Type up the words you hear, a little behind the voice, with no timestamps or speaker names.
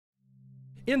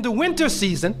In the winter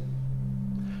season,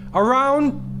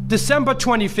 around December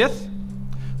 25th,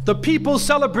 the people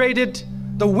celebrated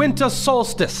the winter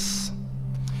solstice.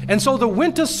 And so the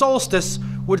winter solstice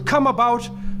would come about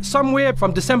somewhere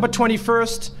from December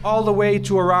 21st all the way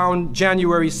to around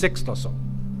January 6th or so.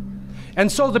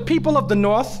 And so the people of the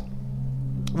north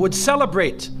would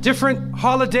celebrate different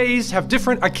holidays, have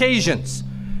different occasions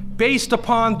based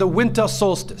upon the winter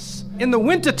solstice. In the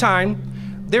wintertime,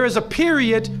 there is a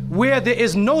period where there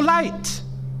is no light.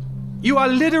 You are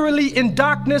literally in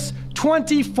darkness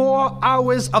 24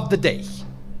 hours of the day.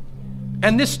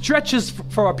 And this stretches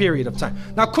for a period of time.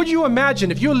 Now, could you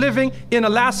imagine if you're living in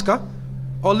Alaska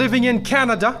or living in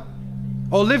Canada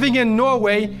or living in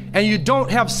Norway and you don't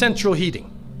have central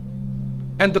heating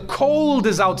and the cold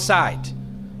is outside,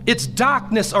 it's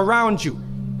darkness around you.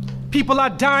 People are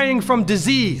dying from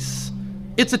disease.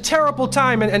 It's a terrible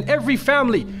time, and every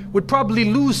family would probably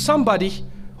lose somebody,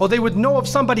 or they would know of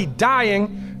somebody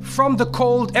dying from the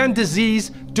cold and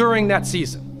disease during that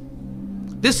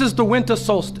season. This is the winter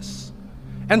solstice.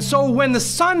 And so when the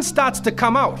sun starts to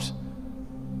come out,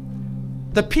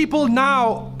 the people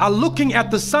now are looking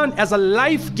at the sun as a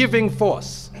life-giving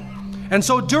force. And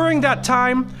so during that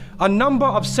time, a number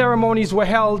of ceremonies were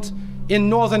held in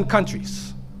northern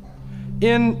countries.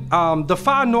 In the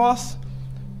far north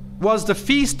was the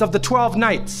Feast of the 12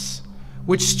 Nights,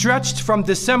 which stretched from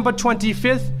December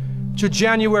 25th to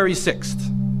January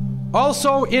 6th.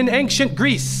 Also in ancient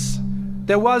Greece,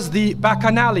 there was the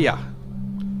Bacchanalia,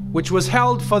 which was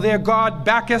held for their god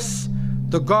Bacchus,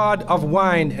 the god of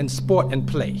wine and sport and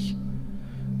play.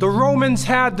 The Romans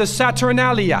had the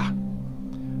Saturnalia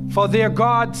for their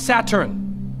god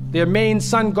Saturn, their main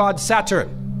sun god Saturn.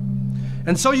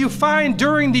 And so you find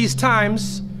during these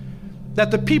times that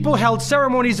the people held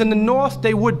ceremonies in the north.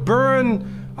 They would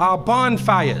burn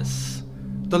bonfires.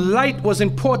 The light was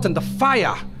important, the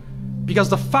fire, because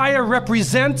the fire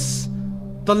represents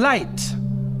the light,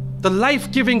 the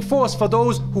life-giving force for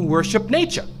those who worship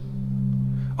nature.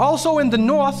 Also in the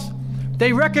north,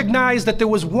 they recognized that there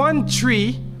was one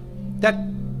tree that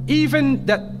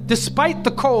despite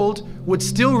the cold would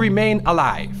still remain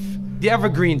alive, the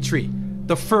evergreen tree,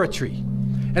 the fir tree.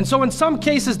 And so in some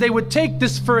cases they would take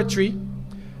this fir tree,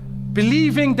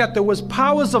 believing that there was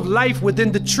powers of life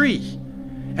within the tree,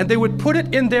 and they would put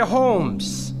it in their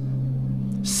homes,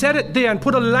 set it there and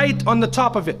put a light on the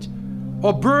top of it,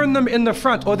 or burn them in the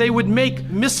front, or they would make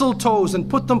mistletoes and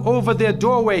put them over their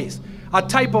doorways, a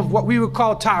type of what we would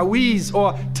call ta'weez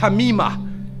or tamima.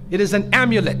 It is an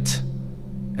amulet.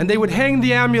 And they would hang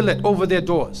the amulet over their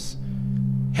doors,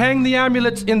 hang the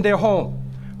amulets in their home,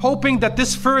 hoping that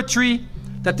this fir tree,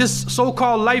 that this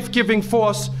so-called life-giving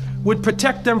force would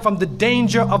protect them from the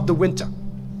danger of the winter.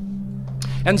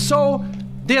 And so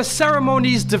their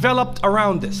ceremonies developed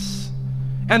around this.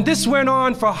 And this went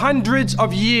on for hundreds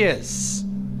of years.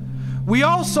 We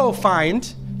also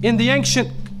find in the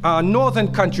ancient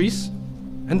northern countries,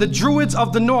 and the Druids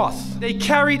of the north, they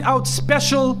carried out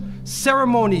special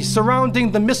ceremonies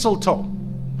surrounding the mistletoe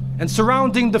and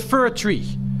surrounding the fir tree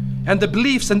and the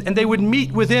beliefs, and they would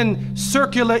meet within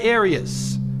circular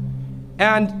areas.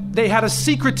 And they had a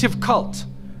secretive cult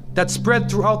that spread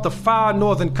throughout the far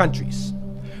northern countries.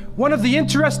 One of the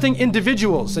interesting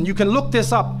individuals, and you can look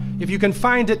this up if you can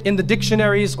find it in the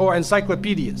dictionaries or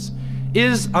encyclopedias,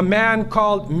 is a man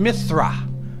called Mithra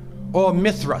or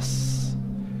Mithras.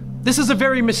 This is a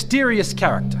very mysterious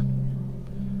character.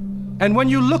 And when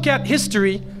you look at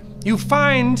history, you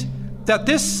find that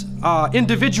this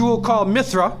individual called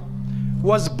Mithra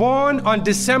was born on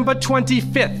December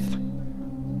 25th.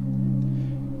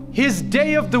 His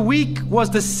day of the week was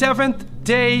the 7th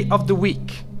day of the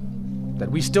week, that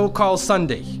we still call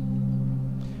Sunday.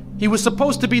 He was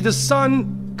supposed to be the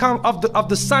son of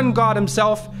the sun god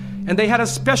himself, and they had a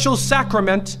special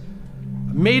sacrament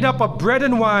made up of bread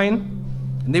and wine,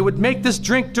 and they would make this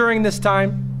drink during this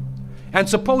time, and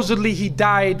supposedly he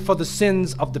died for the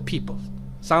sins of the people.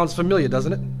 Sounds familiar,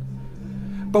 doesn't it?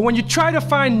 But when you try to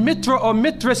find Mithra or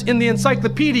Mithras in the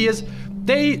encyclopedias,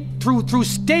 they, through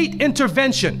state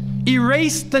intervention,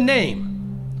 erased the name.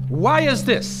 Why is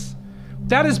this?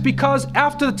 That is because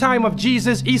after the time of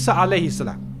Jesus, Isa alayhi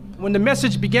salam, when the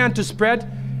message began to spread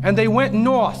and they went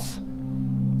north,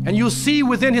 and you'll see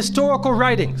within historical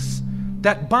writings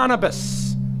that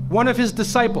Barnabas, one of his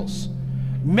disciples,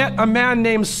 met a man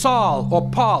named Saul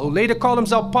or Paul, who later called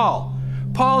himself Paul.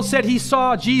 Paul said he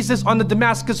saw Jesus on the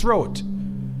Damascus road.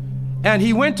 And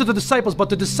he went to the disciples, but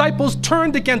the disciples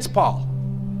turned against Paul.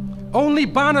 Only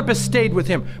Barnabas stayed with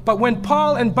him. But when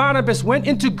Paul and Barnabas went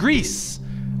into Greece,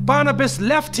 Barnabas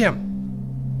left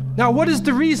him. Now, what is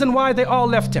the reason why they all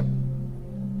left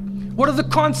him? What are the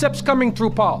concepts coming through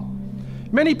Paul?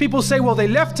 Many people say, well, they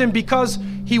left him because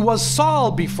he was Saul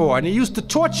before and he used to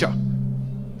torture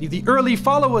the early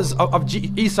followers of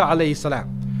Isa alayhi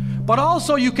salam. But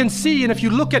also you can see, and if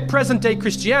you look at present day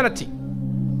Christianity,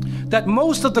 that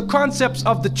most of the concepts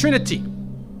of the Trinity,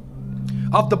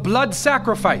 of the blood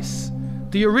sacrifice,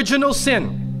 the original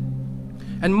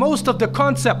sin, and most of the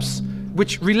concepts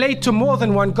which relate to more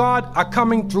than one God are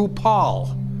coming through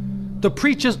Paul. The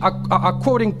preachers are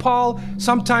quoting Paul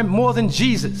sometime more than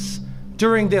Jesus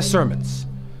during their sermons.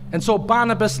 And so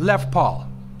Barnabas left Paul.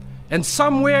 And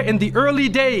somewhere in the early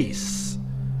days,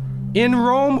 in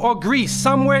Rome or Greece,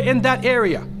 somewhere in that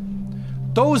area,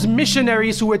 those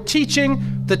missionaries who were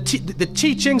teaching the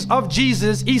teachings of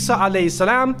Jesus, Isa alayhi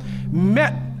salam,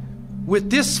 met with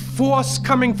this force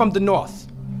coming from the north.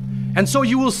 And so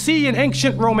you will see in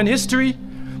ancient Roman history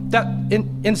that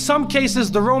in some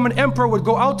cases the Roman emperor would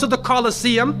go out to the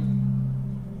Colosseum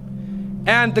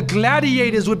and the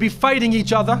gladiators would be fighting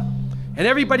each other and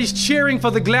everybody's cheering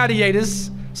for the gladiators.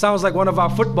 Sounds like one of our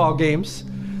football games.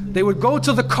 They would go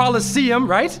to the Colosseum,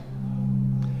 right?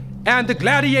 And the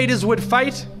gladiators would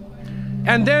fight.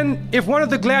 And then if one of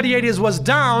the gladiators was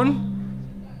down,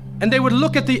 and they would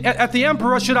look at the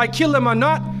emperor, should I kill him or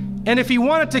not? And if he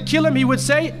wanted to kill him, he would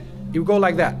say, he would go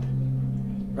like that,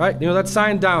 right? You know, that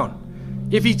sign down.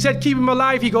 If he said keep him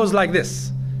alive, he goes like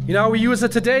this. You know how we use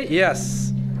it today?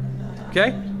 Yes.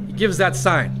 Okay? He gives that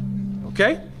sign.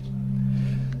 Okay?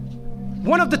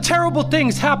 One of the terrible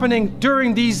things happening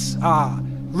during these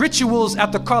rituals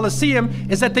at the Colosseum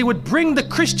is that they would bring the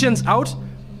Christians out,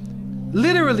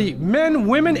 literally men,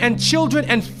 women, and children,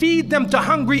 and feed them to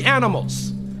hungry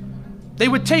animals. They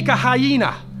would take a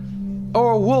hyena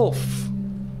or a wolf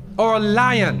or a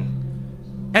lion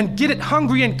and get it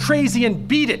hungry and crazy and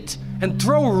beat it and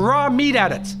throw raw meat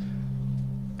at it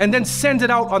and then send it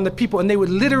out on the people, and they would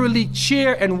literally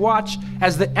cheer and watch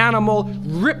as the animal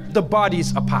ripped the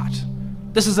bodies apart.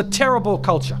 This is a terrible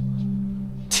culture.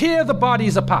 Tear the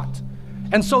bodies apart.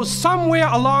 And so somewhere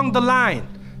along the line,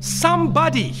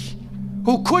 somebody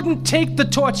who couldn't take the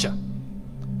torture,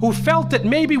 who felt that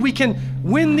maybe we can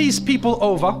win these people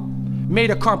over,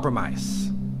 made a compromise.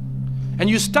 And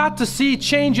you start to see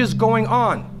changes going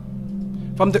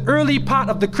on from the early part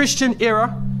of the Christian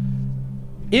era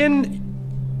in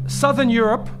Southern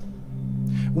Europe,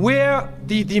 where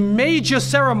the major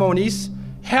ceremonies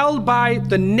held by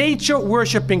the nature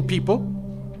worshiping people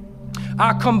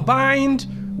are combined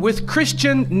with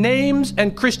Christian names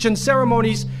and Christian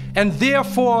ceremonies, and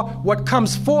therefore what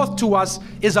comes forth to us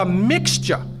is a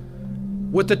mixture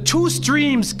with the two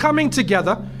streams coming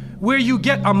together, where you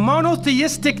get a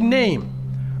monotheistic name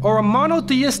or a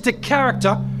monotheistic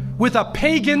character with a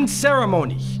pagan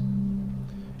ceremony.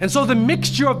 And so the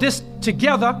mixture of this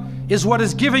together is what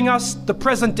is giving us the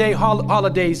present day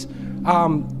holidays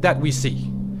that we see.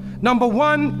 Number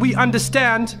one, we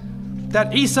understand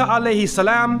that Isa alayhi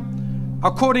salam,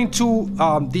 according to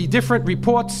the different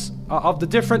reports of the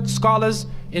different scholars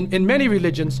in many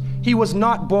religions, he was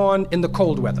not born in the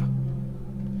cold weather.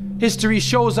 History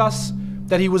shows us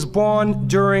that he was born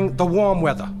during the warm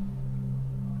weather.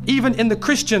 Even in the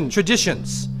Christian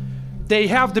traditions, they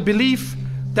have the belief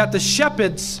that the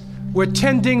shepherds were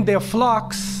tending their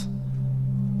flocks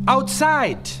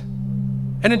outside.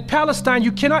 And in Palestine,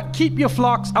 you cannot keep your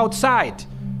flocks outside.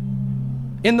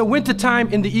 In the wintertime,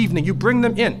 in the evening, you bring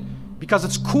them in because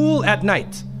it's cool at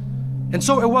night. And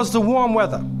so it was the warm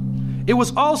weather. It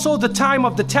was also the time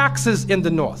of the taxes in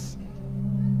the north.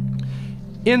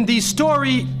 In the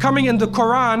story coming in the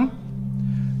Quran,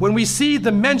 when we see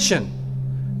the mention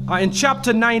in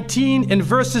chapter 19 in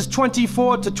verses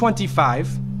 24 to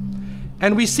 25,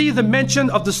 and we see the mention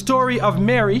of the story of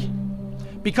Mary,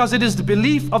 because it is the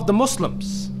belief of the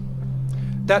Muslims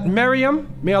that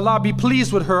Maryam, may Allah be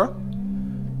pleased with her,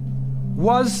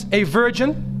 was a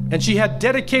virgin, and she had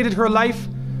dedicated her life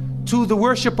to the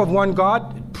worship of one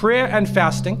God, prayer and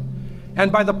fasting.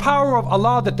 And by the power of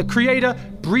Allah, that the Creator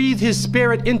breathed His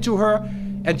Spirit into her,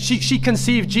 and she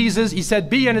conceived Jesus. He said,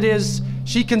 be and it is.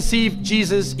 She conceived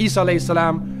Jesus, Isa alayhi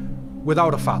salam,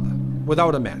 without a father,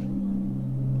 without a man.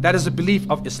 That is a belief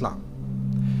of Islam.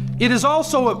 It is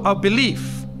also a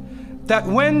belief that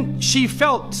when she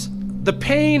felt the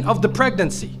pain of the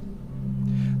pregnancy,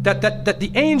 that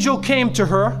the angel came to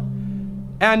her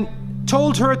and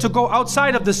told her to go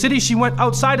outside of the city. She went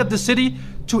outside of the city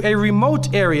to a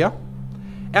remote area,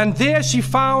 and there she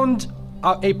found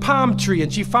a palm tree,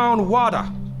 and she found water.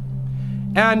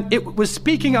 And it was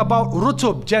speaking about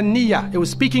rutub, janniya. It was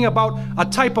speaking about a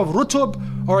type of rutub,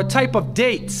 or a type of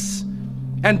dates.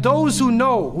 And those who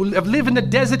know, who have lived in the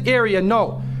desert area,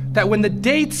 know that when the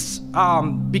dates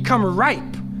become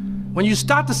ripe, when you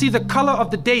start to see the color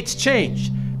of the dates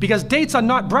change, because dates are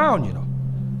not brown, you know.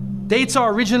 Dates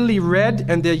are originally red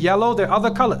and they're yellow, they're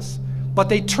other colors, but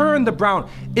they turn the brown.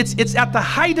 It's at the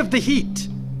height of the heat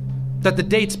that the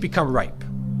dates become ripe.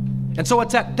 And so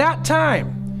it's at that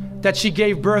time that she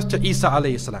gave birth to Isa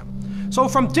alayhi salam. So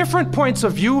from different points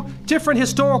of view, different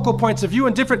historical points of view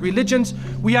and different religions,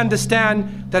 we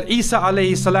understand that Isa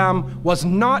alayhi salam was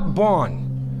not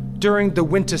born during the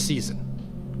winter season.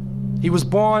 He was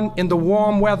born in the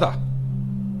warm weather.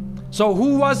 So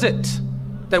who was it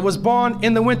that was born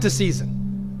in the winter season?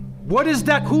 What is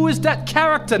that? Who is that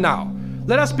character now?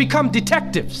 Let us become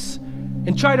detectives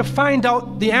and try to find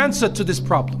out the answer to this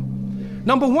problem.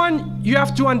 Number one, you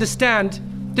have to understand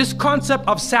this concept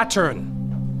of Saturn,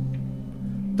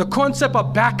 the concept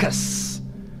of Bacchus.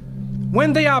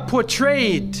 When they are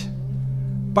portrayed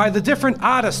by the different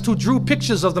artists who drew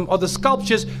pictures of them or the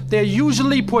sculptures, they're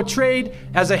usually portrayed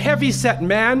as a heavy-set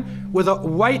man with a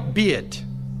white beard.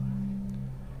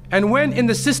 And when in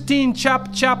the Sistine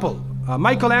Chapel,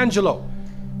 Michelangelo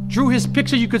drew his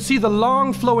picture, you could see the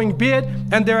long flowing beard,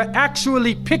 and there are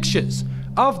actually pictures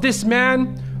of this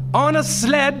man on a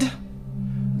sled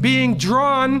being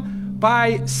drawn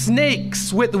by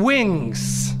snakes with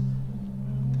wings.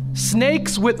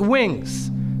 Snakes with wings.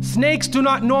 Snakes do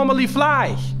not normally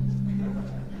fly.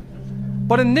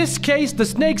 But in this case, the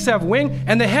snakes have wings,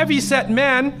 and the heavy-set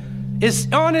man is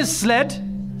on his sled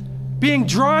being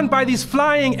drawn by these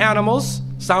flying animals.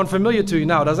 Sound familiar to you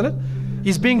now, doesn't it?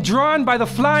 He's being drawn by the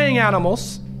flying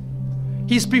animals.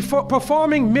 He's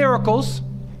performing miracles.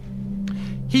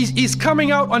 He's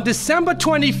coming out on December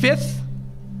 25th,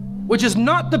 which is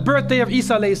not the birthday of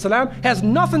Isa alayhi salam, has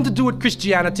nothing to do with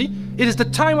Christianity. It is the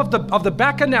time of the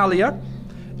Bacchanalia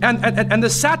and the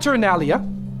Saturnalia,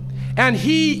 and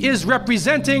he is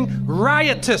representing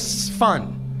riotous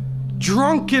fun,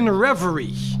 drunken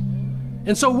revelry.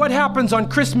 And so what happens on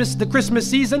Christmas, the Christmas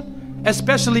season,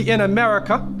 especially in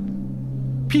America,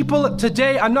 people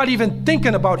today are not even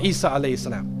thinking about Isa alayhi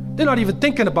salam. They're not even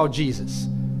thinking about Jesus.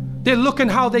 They're looking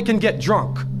how they can get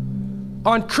drunk.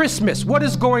 On Christmas, what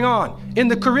is going on? In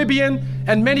the Caribbean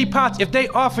and many parts, if they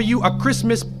offer you a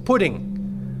Christmas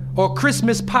pudding or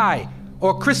Christmas pie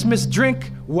or Christmas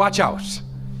drink, watch out.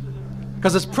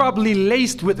 Because it's probably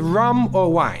laced with rum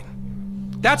or wine.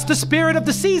 That's the spirit of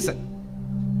the season.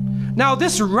 Now,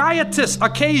 this riotous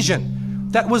occasion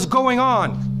that was going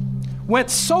on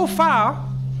went so far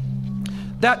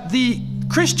that the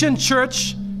Christian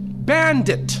church banned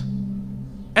it.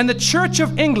 And the Church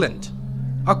of England,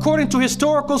 according to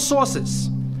historical sources,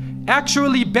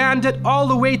 actually banned it all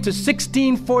the way to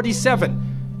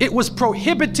 1647. It was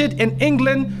prohibited in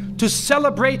England to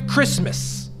celebrate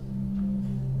Christmas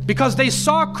because they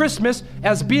saw Christmas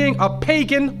as being a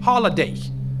pagan holiday.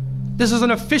 This is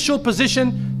an official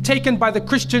position taken by the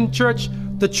Christian church,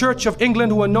 the Church of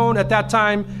England, who were known at that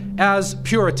time as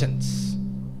Puritans.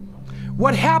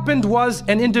 What happened was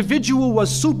an individual was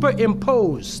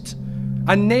superimposed.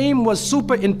 A name was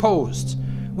superimposed.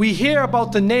 We hear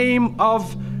about the name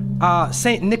of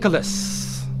Saint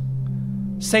Nicholas.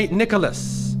 Saint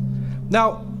Nicholas.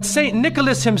 Now, Saint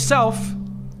Nicholas himself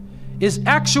is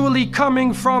actually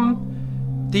coming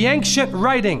from the ancient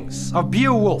writings of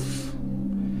Beowulf.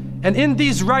 And in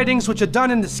these writings, which are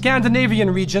done in the Scandinavian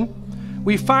region,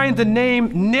 we find the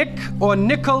name Nick or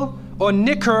Nickel or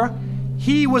Nicker.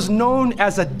 He was known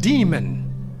as a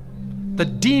demon, the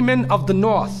demon of the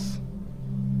north.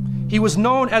 He was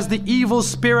known as the evil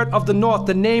spirit of the north,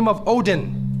 the name of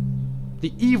Odin,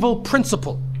 the evil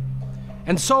principle.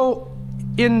 And so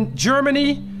in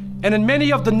Germany and in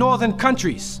many of the northern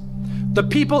countries, the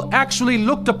people actually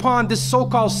looked upon this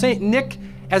so-called Saint Nick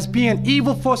as being an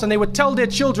evil force, and they would tell their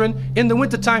children in the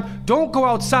wintertime, don't go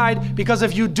outside, because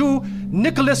if you do,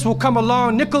 Nicholas will come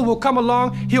along, Nickel will come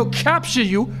along, he'll capture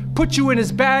you, put you in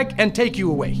his bag, and take you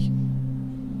away.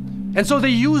 And so they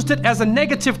used it as a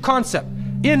negative concept.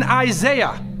 In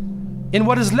Isaiah, in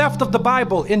what is left of the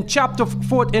Bible, in chapter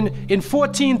 4, in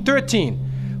 14:13,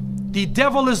 the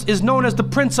devil is known as the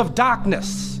prince of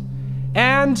darkness.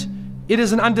 And it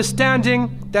is an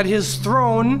understanding that his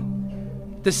throne,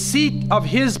 the seat of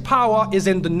his power, is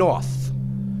in the north.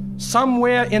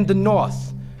 Somewhere in the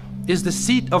north is the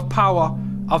seat of power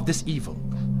of this evil.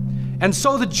 And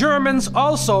so the Germans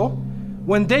also,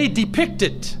 when they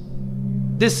depicted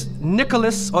this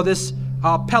Nicholas, or this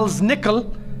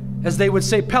Pelsnickel, as they would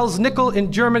say, Pelsnickel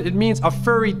in German, it means a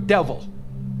furry devil.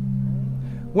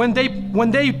 When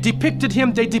they depicted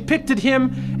him, they depicted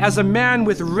him as a man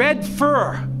with red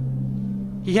fur.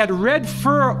 He had red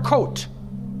fur coat.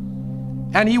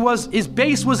 And his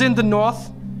base was in the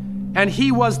north, and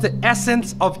he was the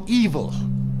essence of evil.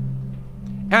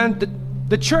 And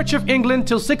the Church of England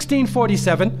till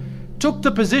 1647 took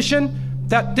the position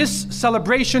that this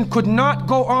celebration could not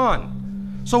go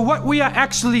on. So what we are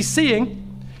actually seeing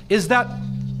is that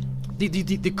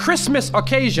the Christmas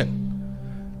occasion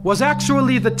was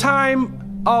actually the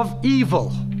time of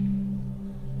evil.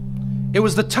 It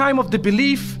was the time of the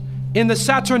belief in the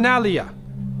Saturnalia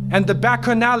and the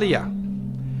Bacchanalia.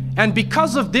 And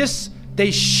because of this,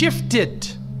 they shifted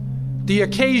the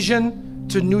occasion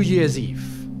to New Year's Eve.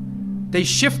 They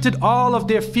shifted all of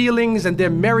their feelings and their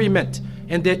merriment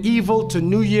and their evil to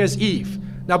New Year's Eve.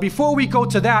 Now, before we go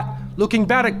to that, looking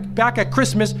back at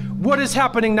Christmas, what is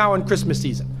happening now in Christmas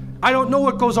season? I don't know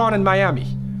what goes on in Miami,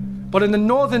 but in the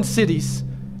northern cities,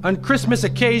 on Christmas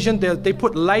occasion, they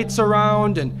put lights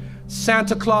around and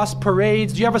Santa Claus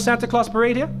parades. Do you have a Santa Claus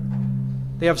parade here?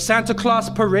 They have Santa Claus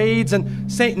parades,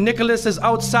 and St. Nicholas is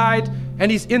outside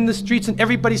and he's in the streets and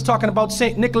everybody's talking about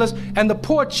St. Nicholas, and the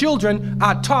poor children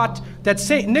are taught that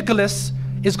St. Nicholas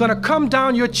is going to come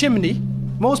down your chimney.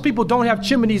 Most people don't have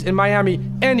chimneys in Miami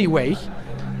anyway,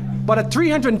 but a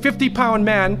 350-pound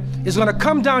man is going to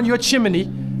come down your chimney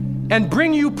and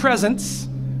bring you presents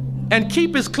and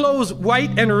keep his clothes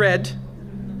white and red,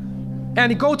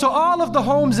 and go to all of the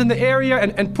homes in the area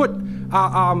and put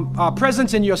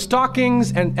presents in your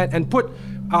stockings and put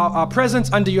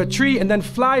presents under your tree, and then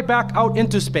fly back out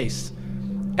into space.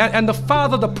 And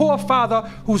the poor father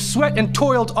who sweat and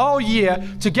toiled all year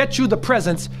to get you the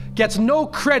presents gets no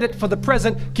credit for the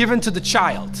present given to the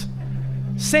child.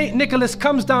 St. Nicholas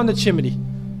comes down the chimney,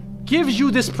 gives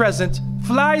you this present,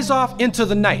 flies off into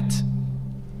the night.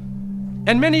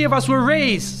 And many of us were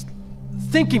raised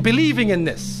thinking, believing in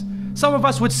this. Some of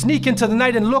us would sneak into the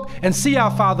night and look and see our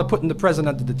father putting the present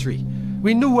under the tree.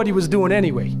 We knew what he was doing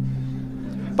anyway.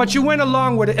 But you went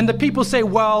along with it, and the people say,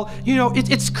 well, you know,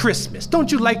 it's Christmas.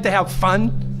 Don't you like to have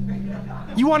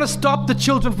fun? You want to stop the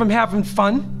children from having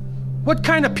fun? What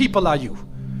kind of people are you?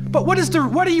 But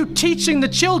what are you teaching the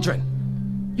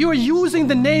children? You are using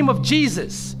the name of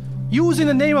Jesus, using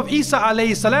the name of Isa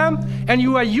alayhi salam, and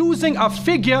you are using a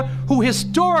figure who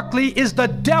historically is the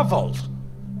devil.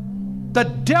 The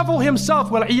devil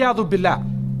himself, wal-iyadhu billah.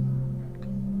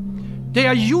 They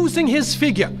are using his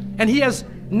figure, and he has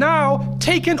now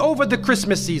taken over the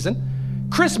Christmas season.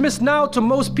 Christmas now to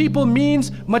most people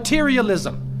means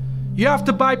materialism. You have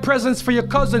to buy presents for your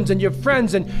cousins and your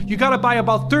friends, and you got to buy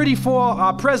about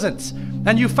 34 presents.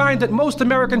 And you find that most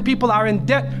American people are in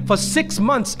debt for 6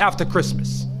 months after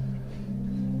Christmas.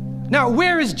 Now,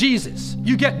 where is Jesus?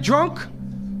 You get drunk,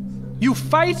 you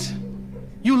fight,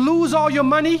 you lose all your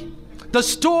money, the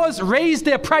stores raise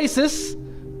their prices.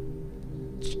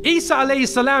 Isa alayhi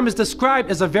salam is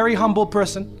described as a very humble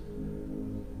person.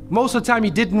 Most of the time he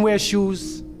didn't wear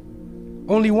shoes,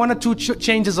 only 1 or 2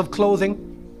 changes of clothing.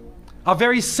 A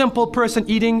very simple person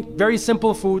eating very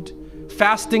simple food,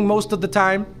 fasting most of the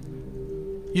time.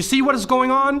 You see what is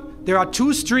going on? There are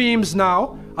 2 streams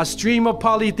now, a stream of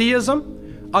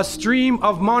polytheism, a stream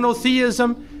of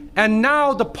monotheism, and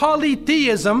now the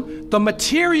polytheism, the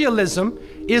materialism,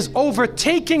 is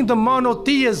overtaking the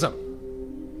monotheism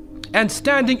and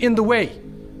standing in the way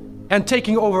and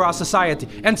taking over our society.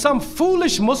 And some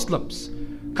foolish Muslims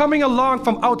coming along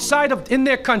from outside of in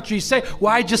their country say,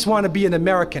 well, I just want to be an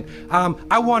American.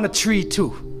 I want a tree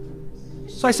too.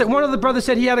 So I said, one of the brothers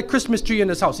said he had a Christmas tree in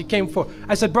his house. He came for,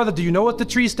 I said, brother, do you know what the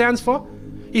tree stands for?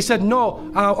 He said,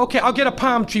 no. Okay, I'll get a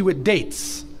palm tree with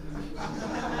dates.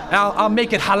 I'll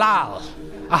make it halal,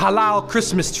 a halal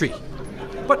Christmas tree.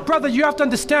 But brother, you have to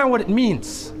understand what it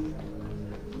means.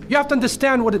 You have to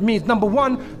understand what it means. Number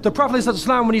one, the Prophet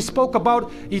ﷺ, when he spoke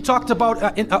about, he talked about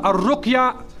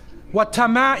ar-ruqya, wa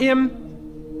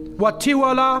tama'im, wa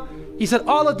tiwala. He said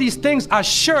all of these things are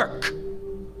shirk.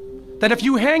 That if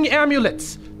you hang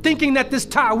amulets thinking that this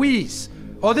ta'weez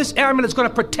or this amulet is going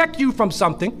to protect you from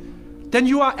something, then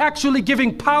you are actually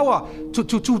giving power to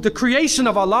the creation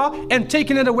of Allah and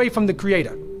taking it away from the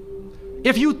Creator.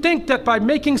 If you think that by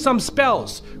making some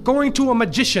spells, going to a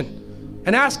magician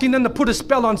and asking them to put a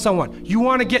spell on someone, you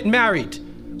want to get married.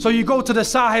 So you go to the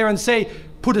Sahir and say,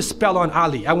 put a spell on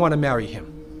Ali, I want to marry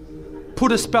him.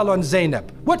 Put a spell on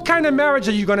Zainab. What kind of marriage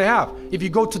are you going to have if you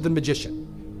go to the magician?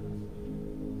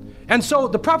 And so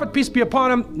the Prophet, peace be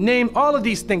upon him, named all of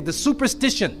these things, the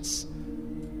superstitions,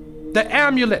 the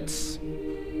amulets,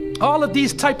 all of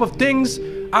these type of things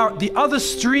are the other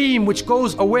stream which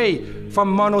goes away from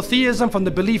monotheism, from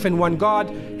the belief in one God,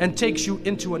 and takes you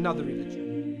into another religion.